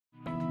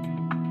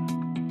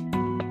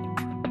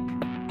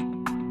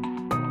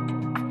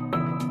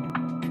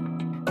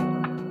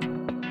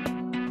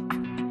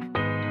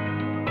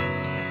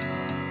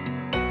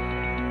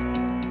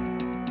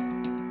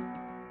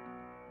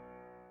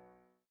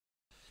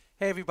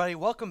Hey everybody,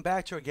 welcome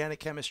back to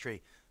Organic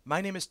Chemistry. My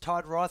name is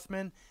Todd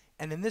Rothman,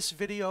 and in this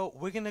video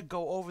we're going to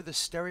go over the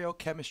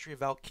stereochemistry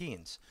of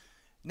alkenes.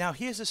 Now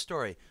here's the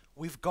story.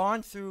 We've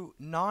gone through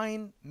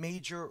 9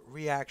 major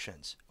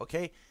reactions,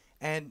 okay?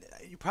 And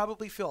you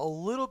probably feel a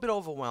little bit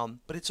overwhelmed,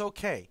 but it's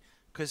okay,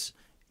 because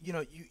you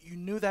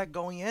knew that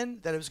going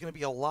in, that it was going to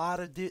be a lot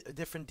of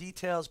different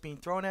details being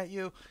thrown at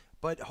you,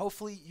 but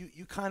hopefully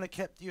you kind of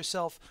kept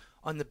yourself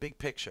on the big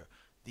picture.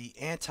 The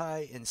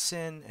anti and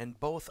syn and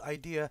both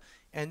idea,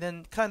 and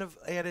then kind of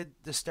added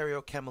the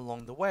stereochem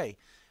along the way.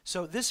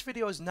 So this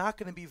video is not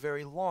going to be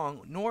very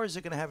long, nor is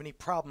it going to have any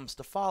problems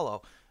to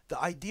follow.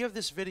 The idea of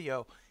this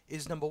video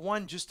is, number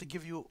one, just to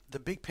give you the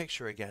big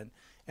picture again,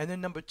 and then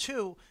number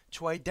two,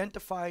 to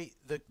identify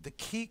the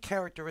key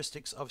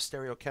characteristics of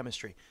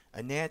stereochemistry: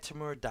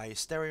 enantiomer,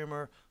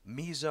 diastereomer,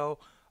 meso,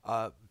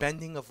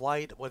 bending of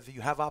light, whether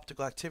you have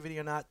optical activity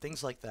or not,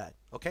 things like that,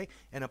 okay?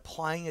 And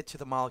applying it to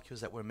the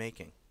molecules that we're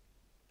making.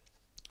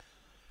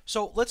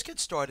 So let's get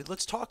started.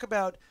 Let's talk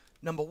about,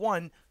 number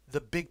one,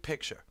 the big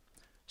picture.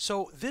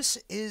 So this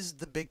is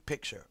the big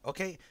picture,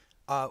 okay?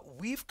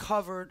 We've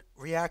covered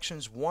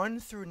reactions 1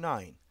 through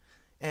 9,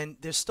 and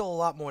there's still a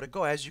lot more to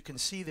go. As you can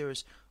see,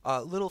 there's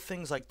little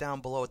things like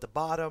down below at the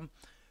bottom,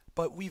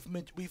 but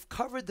we've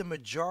covered the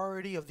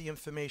majority of the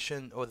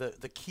information, or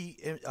the key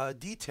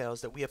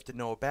details that we have to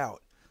know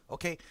about,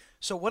 okay?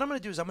 So what I'm going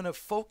to do is I'm going to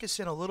focus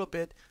in a little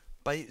bit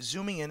by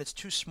zooming in. It's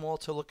too small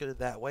to look at it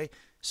that way.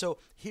 So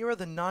here are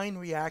the 9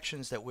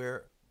 reactions that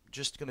we're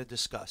just going to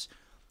discuss.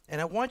 And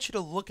I want you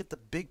to look at the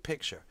big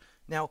picture.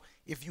 Now,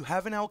 if you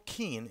have an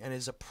alkene and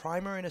is a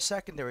primary and a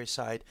secondary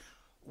side,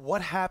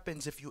 what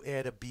happens if you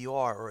add a Br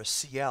or a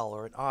Cl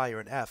or an I or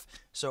an F?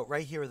 So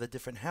right here are the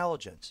different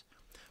halogens.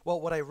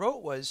 Well, what I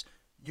wrote was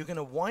you're going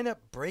to wind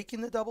up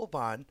breaking the double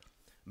bond,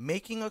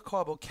 making a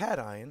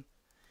carbocation,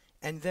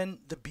 and then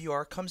the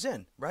Br comes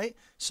in, right?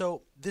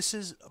 So this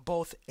is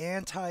both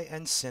anti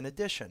and syn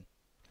addition.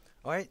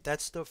 All right,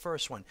 that's the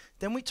first one.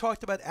 Then we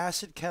talked about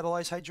acid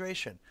catalyzed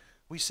hydration.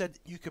 We said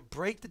you could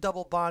break the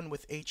double bond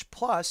with H+,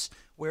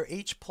 where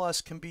H+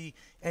 can be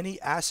any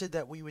acid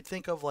that we would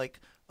think of, like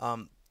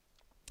H2SO4,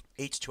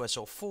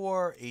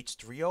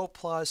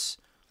 H3O+,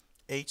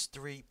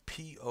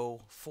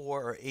 H3PO4,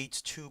 or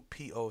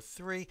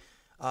H2PO3,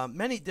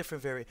 many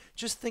different variants.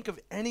 Just think of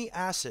any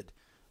acid,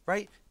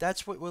 right?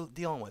 That's what we're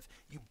dealing with.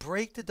 You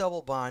break the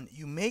double bond,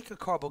 you make a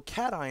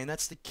carbocation.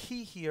 That's the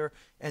key here,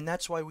 and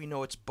that's why we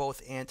know it's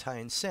both anti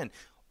and syn.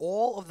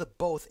 All of the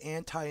both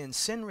anti and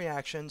syn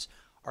reactions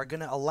are going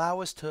to allow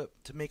us to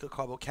make a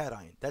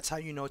carbocation. That's how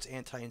you know it's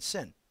anti and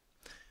syn.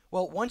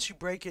 Well, once you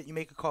break it, you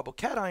make a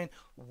carbocation,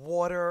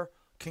 water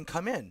can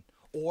come in,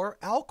 or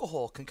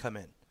alcohol can come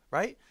in,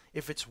 right?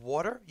 If it's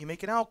water, you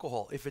make an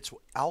alcohol. If it's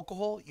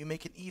alcohol, you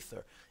make an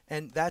ether.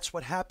 And that's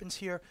what happens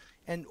here,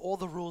 and all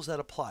the rules that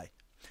apply.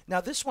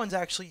 Now, this one's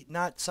actually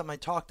not something I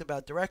talked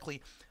about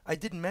directly. I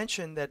did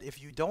mention that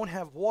if you don't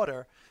have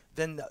water,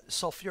 then the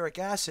sulfuric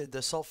acid,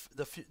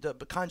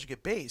 the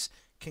conjugate base,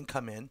 can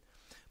come in.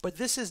 But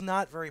this is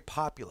not very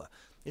popular.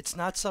 It's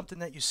not something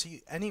that you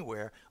see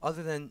anywhere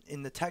other than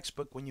in the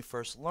textbook when you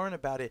first learn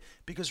about it,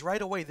 because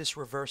right away this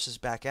reverses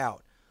back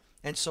out.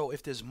 And so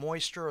if there's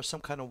moisture or some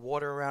kind of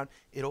water around,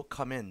 it'll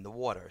come in, the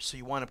water. So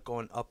you wind up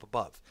going up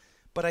above.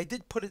 But I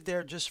did put it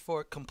there just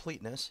for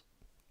completeness.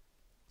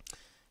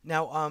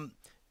 Now,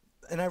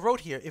 and I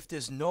wrote here, if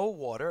there's no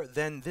water,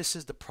 then this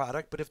is the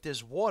product. But if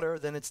there's water,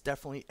 then it's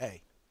definitely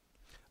A.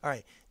 All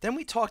right. Then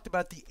we talked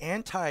about the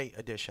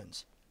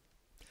anti-additions.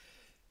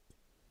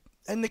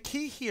 And the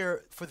key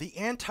here for the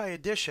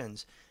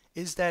anti-additions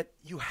is that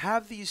you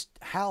have these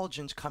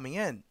halogens coming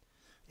in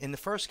the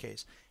first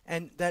case.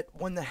 And that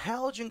when the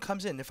halogen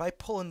comes in, if I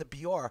pull in the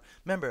Br,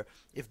 remember,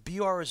 if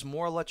Br is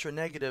more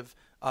electronegative,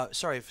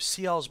 if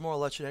Cl is more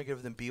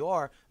electronegative than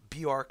Br,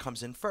 Br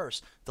comes in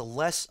first. The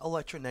less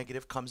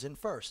electronegative comes in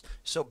first.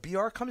 So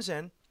Br comes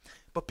in,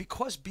 but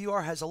because Br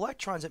has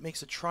electrons, it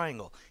makes a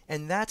triangle.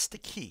 And that's the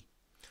key.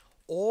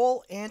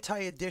 All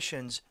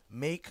anti-additions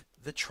make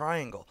the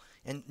triangle.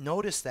 And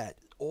notice that.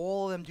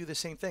 All of them do the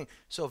same thing.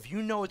 So if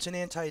you know it's an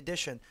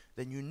anti-addition,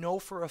 then you know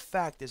for a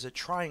fact there's a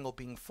triangle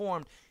being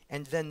formed,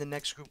 and then the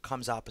next group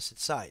comes opposite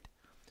side.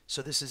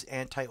 So this is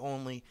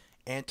anti-only,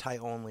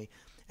 anti-only.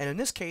 And in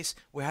this case,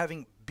 we're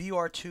having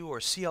Br2 or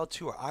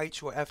Cl2 or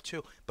I2 or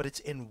F2, but it's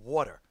in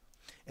water.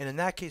 And in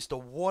that case, the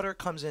water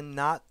comes in,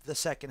 not the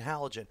second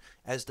halogen,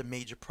 as the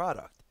major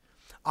product.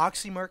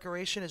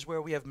 Oxymercuration is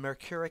where we have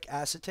mercuric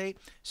acetate.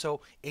 So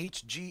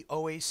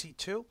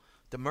HgOAC2,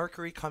 the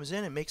mercury comes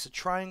in and makes a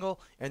triangle,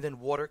 and then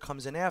water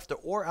comes in after,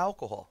 or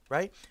alcohol,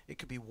 right? It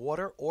could be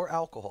water or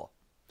alcohol.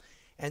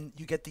 And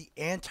you get the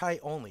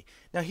anti-only.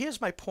 Now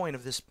here's my point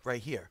of this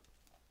right here.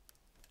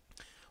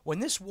 When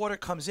this water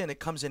comes in, it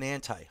comes in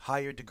anti,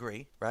 higher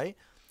degree, right?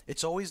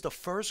 It's always the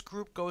first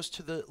group goes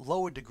to the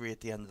lower degree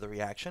at the end of the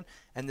reaction,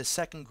 and the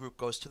second group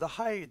goes to the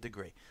higher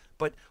degree.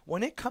 But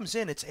when it comes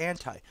in, it's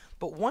anti.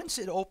 But once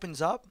it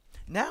opens up,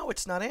 now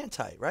it's not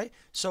anti, right?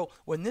 So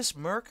when this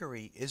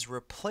mercury is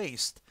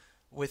replaced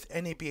with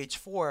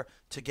NaBH4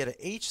 to get an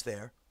H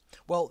there,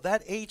 Well,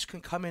 that H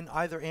can come in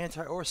either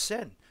anti or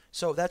syn.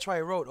 So that's why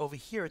I wrote over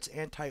here it's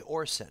anti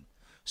or syn.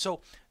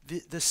 So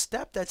the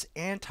step that's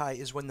anti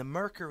is when the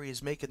mercury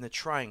is making the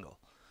triangle.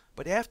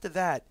 But after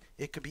that,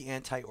 it could be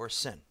anti or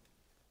syn.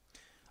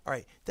 All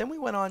right, then we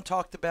went on and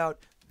talked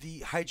about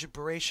the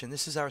hydroboration.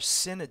 This is our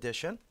syn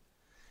addition.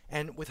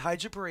 And with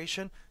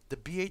hydroboration, the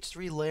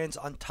BH3 lands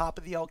on top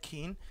of the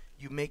alkene.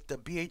 You make the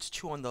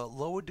BH2 on the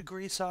lower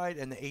degree side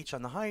and the H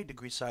on the higher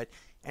degree side,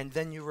 and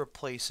then you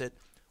replace it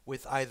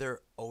with either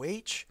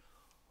OH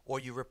or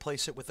you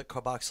replace it with a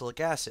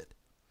carboxylic acid.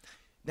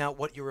 Now,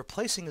 what you're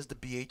replacing is the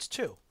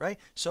BH2, right?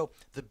 So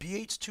the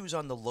BH2 is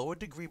on the lower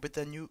degree, but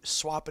then you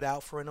swap it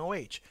out for an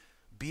OH.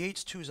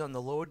 BH2 is on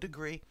the lower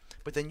degree,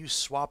 but then you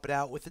swap it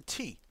out with a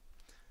T.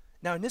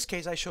 Now, in this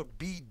case, I showed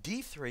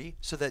BD3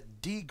 so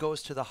that D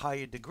goes to the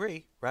higher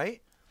degree,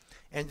 right?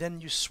 And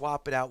then you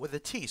swap it out with a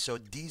T. So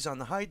D's on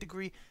the high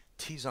degree,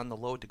 T's on the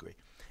low degree.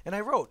 And I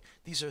wrote,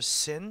 these are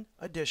syn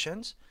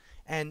additions,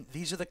 and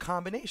these are the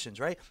combinations,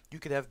 right? You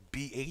could have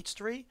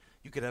BH3,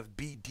 you could have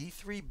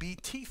BD3,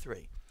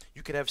 BT3.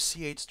 You could have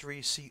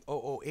CH3,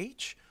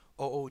 COOH,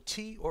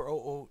 OOT, or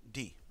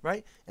OOD,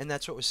 right? And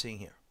that's what we're seeing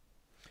here.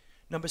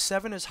 Number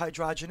 7 is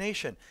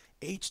hydrogenation.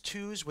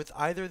 H2s with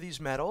either of these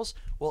metals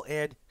will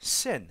add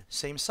syn,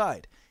 same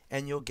side,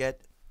 and you'll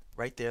get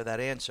right there that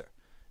answer.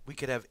 We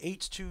could have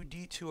H2,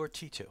 D2, or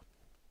T2.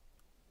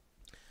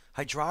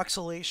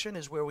 Hydroxylation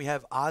is where we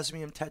have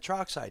osmium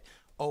tetroxide,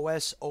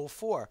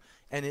 OSO4,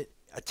 and it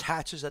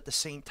attaches at the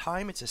same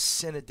time. It's a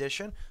syn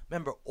addition.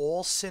 Remember,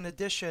 all syn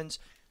additions,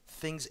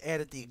 things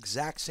add at the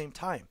exact same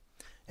time.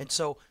 And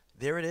so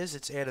there it is,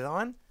 it's added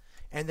on.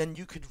 And then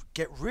you could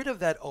get rid of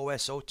that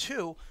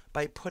OSO2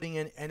 by putting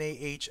in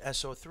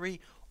NaHSO3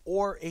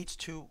 or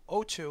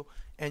H2O2,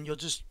 and you'll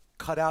just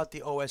cut out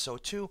the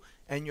OSO2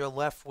 and you're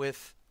left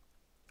with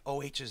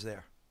OHs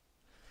there.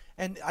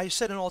 And I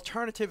said an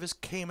alternative is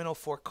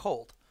KMNO4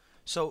 cold.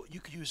 So you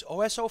could use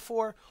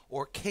OSO4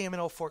 or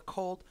KMNO4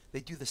 cold. They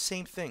do the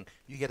same thing.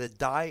 You get a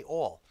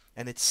diol,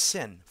 and it's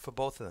syn for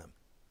both of them,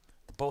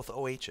 both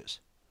OHs.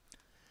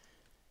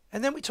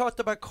 And then we talked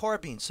about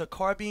carbene. So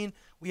carbene,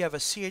 we have a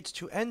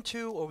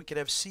CH2N2, or we could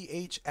have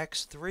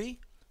CHX3,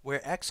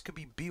 where X could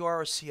be Br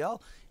or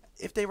Cl.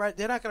 If they write,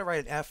 they're not going to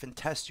write an F and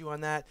test you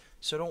on that,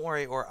 so don't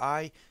worry, or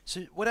I.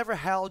 So whatever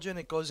halogen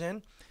it goes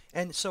in.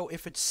 And so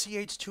if it's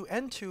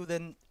CH2N2,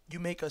 then you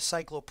make a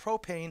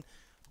cyclopropane,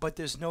 but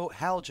there's no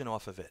halogen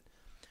off of it.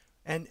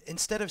 And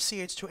instead of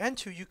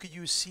CH2N2, you could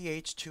use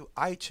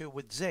CH2I2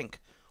 with zinc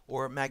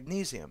or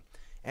magnesium.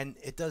 And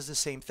it does the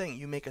same thing.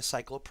 You make a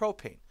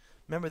cyclopropane.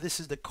 Remember, this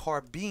is the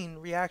carbene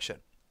reaction.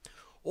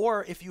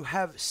 Or if you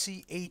have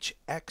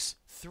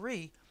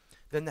CHX3,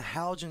 then the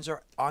halogens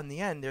are on the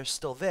end. They're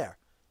still there,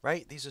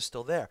 right? These are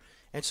still there.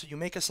 And so you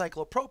make a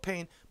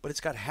cyclopropane, but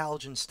it's got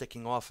halogens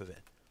sticking off of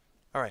it.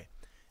 All right.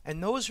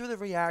 And those are the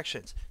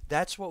reactions.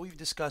 That's what we've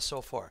discussed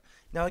so far.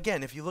 Now,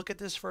 again, if you look at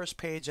this first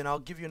page, and I'll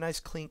give you a nice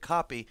clean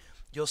copy,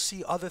 you'll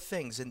see other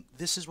things. And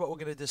this is what we're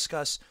going to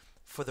discuss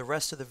for the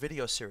rest of the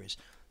video series.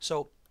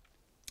 So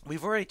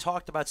we've already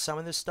talked about some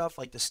of this stuff,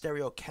 like the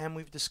stereochem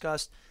we've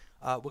discussed.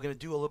 We're going to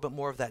do a little bit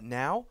more of that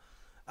now.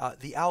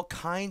 The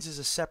alkynes is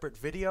a separate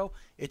video.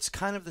 It's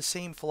kind of the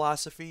same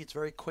philosophy. It's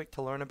very quick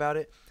to learn about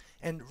it.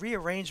 And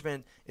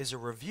rearrangement is a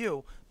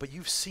review, but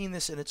you've seen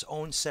this in its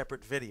own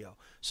separate video.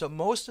 So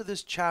most of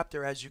this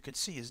chapter, as you can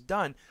see, is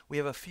done. We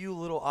have a few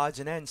little odds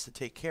and ends to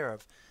take care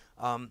of.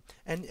 And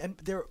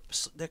they're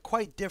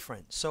quite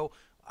different. So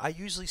I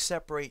usually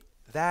separate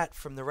that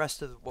from the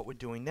rest of what we're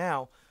doing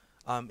now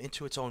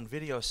into its own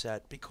video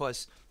set,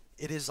 because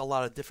it is a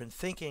lot of different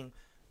thinking,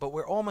 but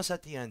we're almost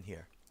at the end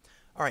here.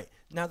 All right,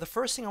 now the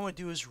first thing I want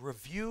to do is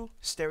review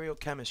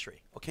stereochemistry.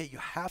 Okay, you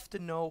have to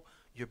know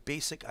your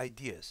basic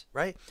ideas,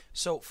 right?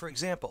 So, for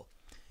example,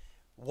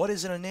 what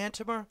is an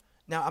enantiomer?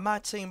 Now, I'm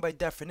not saying by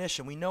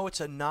definition. We know it's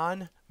a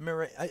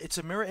non-mirror, it's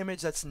a mirror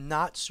image that's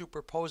not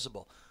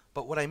superposable.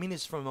 But what I mean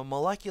is, from a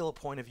molecular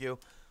point of view,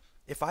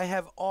 if I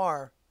have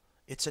R,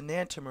 its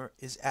enantiomer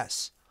is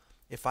S.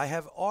 If I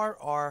have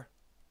RR,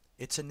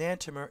 its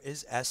enantiomer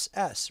is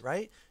SS,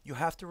 right? You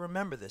have to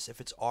remember this.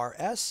 If it's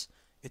RS,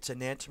 its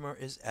enantiomer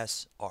is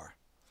SR.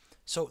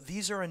 So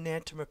these are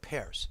enantiomer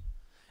pairs.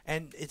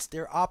 And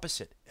they're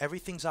opposite.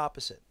 Everything's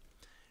opposite.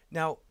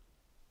 Now,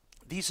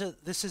 this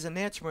is an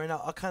enantiomer, and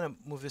I'll kind of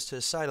move this to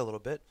the side a little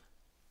bit.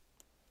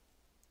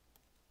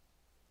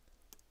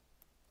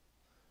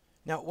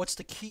 Now, what's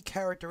the key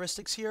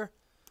characteristics here?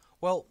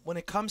 Well, when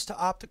it comes to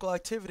optical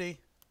activity,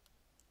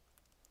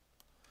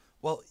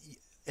 well,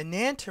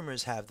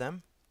 enantiomers have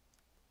them,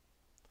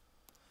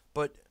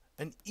 but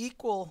an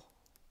equal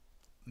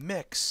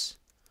mix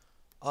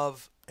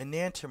of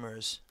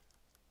enantiomers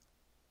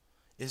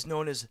is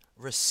known as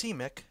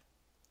racemic,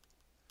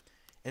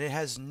 and it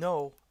has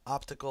no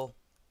optical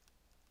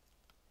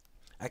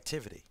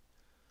activity.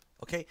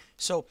 Okay,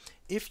 so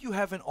if you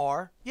have an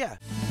R, yeah.